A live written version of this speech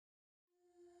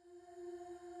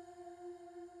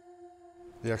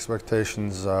The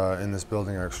expectations in this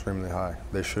building are extremely high.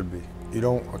 They should be. You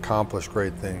don't accomplish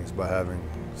great things by having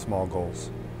small goals.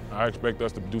 I expect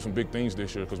us to do some big things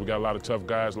this year because we got a lot of tough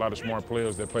guys, a lot of smart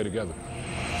players that play together.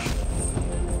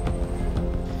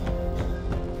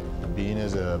 Bean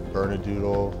is a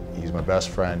Bernedoodle. He's my best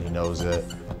friend. He knows it.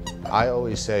 I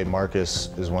always say Marcus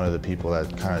is one of the people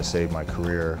that kind of saved my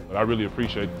career. But I really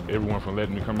appreciate everyone for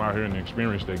letting me come out here and the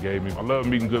experience they gave me. I love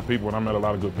meeting good people, and I met a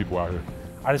lot of good people out here.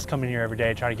 I just come in here every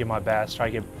day, try to give my best, try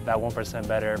to get that 1%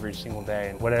 better every single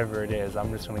day. And whatever it is,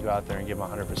 I'm just going to go out there and give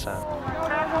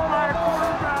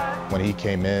 100%. When he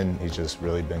came in, he's just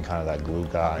really been kind of that glue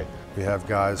guy. We have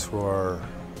guys who are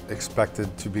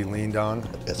expected to be leaned on.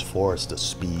 As far as the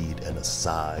speed and the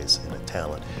size and the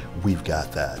talent, we've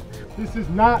got that. This is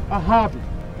not a hobby.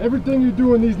 Everything you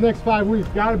do in these next 5 weeks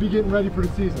got to be getting ready for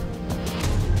the season.